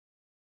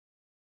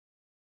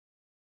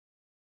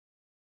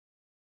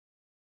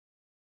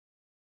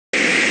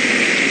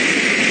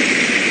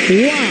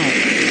Wow!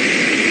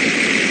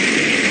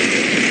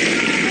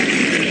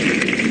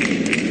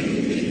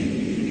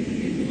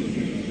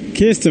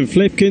 Kirsten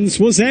Flipkens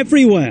was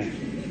everywhere.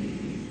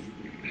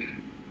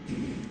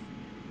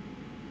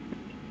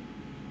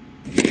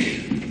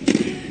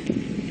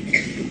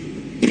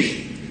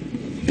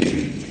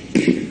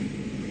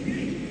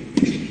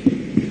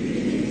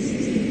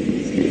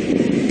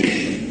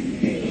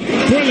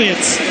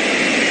 Brilliant.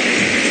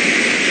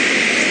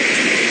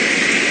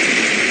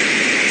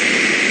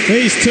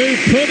 These two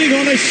putting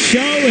on a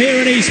show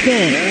here in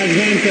Eastbourne.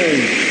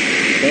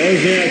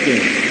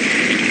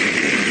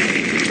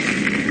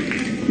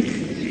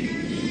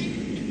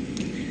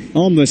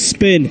 On the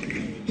spin,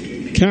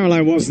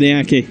 Caroline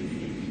Wozniacki.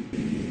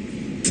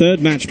 Third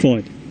match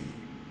point.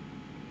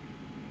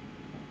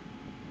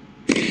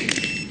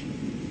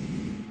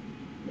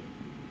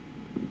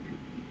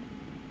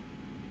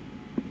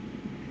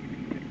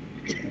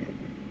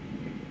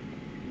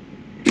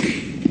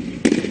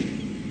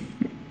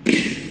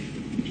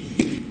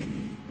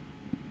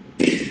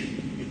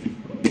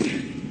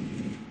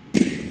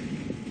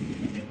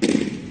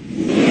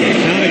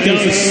 Now it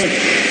goes.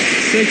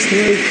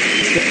 6-3.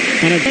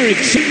 And a very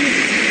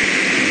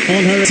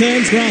on her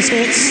return to grass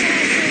sports.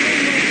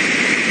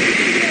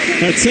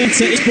 Her return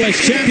to Eastbourne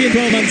champion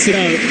 12 months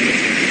ago.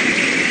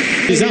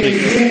 She's up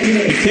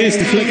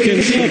Kirsten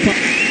Flipkens.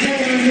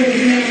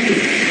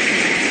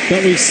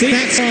 But we've seen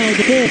that style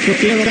before from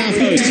the South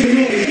Coast.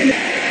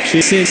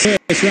 She's in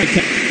first rank.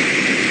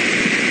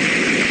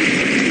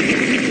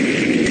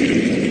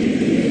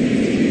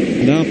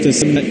 And after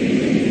some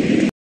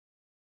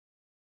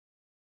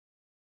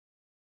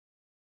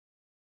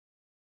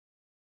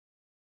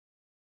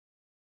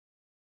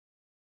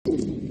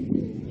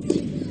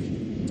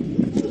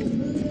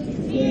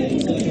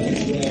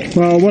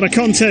well, what a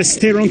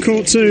contest here on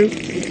court 2.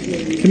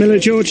 Camilla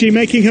Giorgi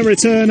making her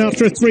return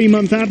after a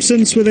 3-month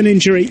absence with an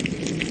injury.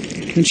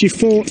 And she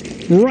fought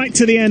right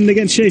to the end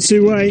against Shih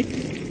Su Wei.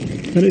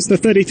 And it's the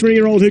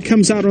 33-year-old who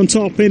comes out on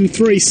top in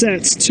 3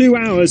 sets, 2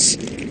 hours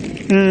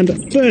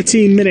and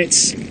 13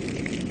 minutes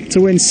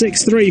to win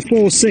 6-3,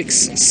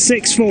 4-6,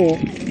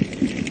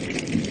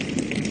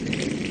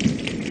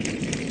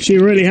 6-4. She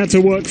really had to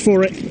work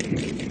for it.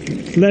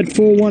 Led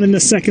 4-1 in the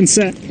second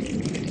set.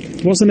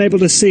 Wasn't able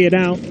to see it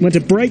out. Went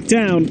to break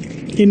down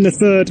in the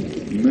third.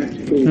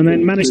 And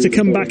then managed to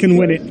come back and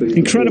win it.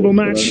 Incredible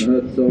match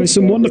with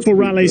some wonderful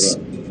rallies.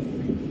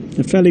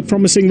 A fairly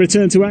promising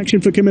return to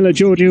action for Camilla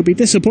Giorgi, who'll be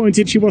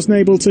disappointed she wasn't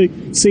able to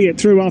see it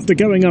through after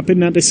going up in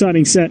that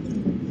deciding set.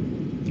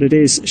 But it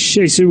is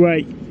Shih Su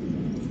Wei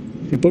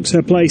who books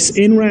her place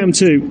in round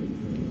 2,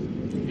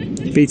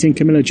 beating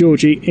Camilla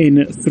Giorgi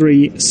in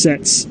 3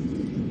 sets.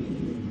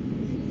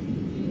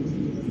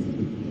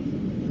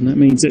 And that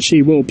means that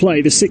she will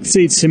play the 6th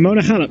seed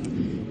Simona Halep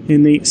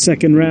in the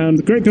second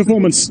round. Great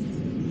performance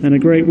and a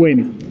great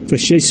win for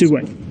Shih Su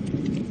Wei.